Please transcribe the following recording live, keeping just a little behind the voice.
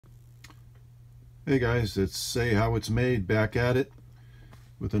Hey guys, it's Say How It's Made, back at it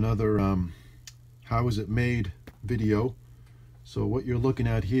with another how is it made video. So what you're looking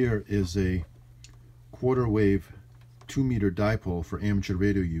at here is a quarter wave 2-meter dipole for amateur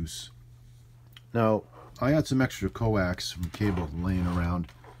radio use. Now I had some extra coax from cable laying around.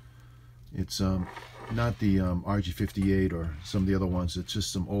 It's not the RG58 or some of the other ones, it's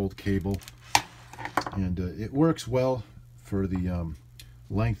just some old cable, and it works well for the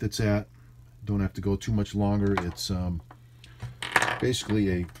length it's at. Don't have to go too much longer. It's basically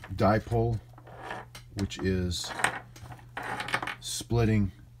a dipole, which is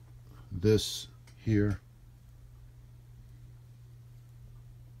splitting this here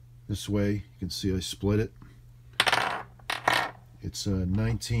this way. You can see I split it. It's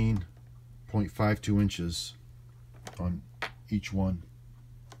 19.52 inches on each one,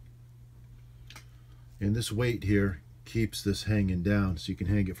 and this weight here keeps this hanging down, so you can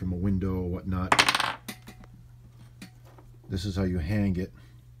hang it from a window or whatnot. This is how you hang it.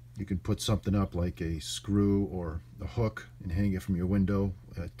 You can put something up like a screw or a hook and hang it from your window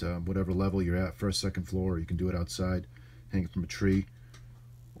at whatever level you're at, first, second floor, or you can do it outside, hang it from a tree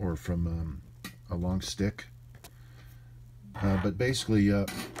or from a long stick. But basically you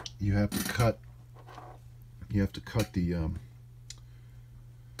have to cut the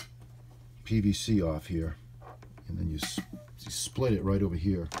PVC off here, and then you split it right over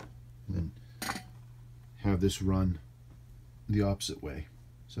here, and then have this run the opposite way.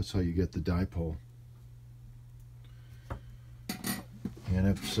 So that's how you get the dipole. And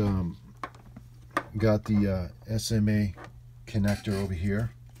it's got the SMA connector over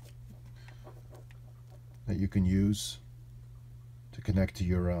here that you can use to connect to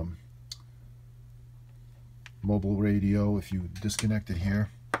your mobile radio. If you disconnect it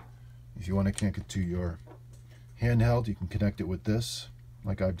here, if you want to connect it to your handheld, you can connect it with this,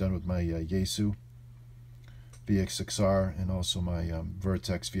 like I've done with my Yaesu VX6R and also my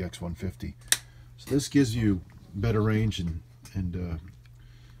Vertex VX150. So this gives you better range and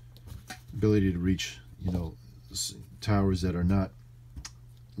ability to reach, towers that are not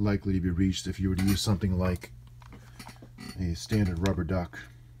likely to be reached if you were to use something like a standard rubber duck,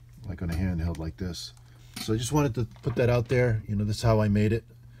 like on a handheld like this. So I just wanted to put that out there. This is how I made it.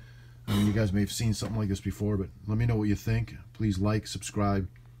 I mean, you guys may have seen something like this before, but let me know what you think. Please like, subscribe,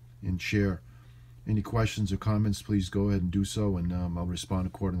 and share. Any questions or comments, please go ahead and do so, and I'll respond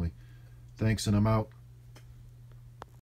accordingly. Thanks, and I'm out.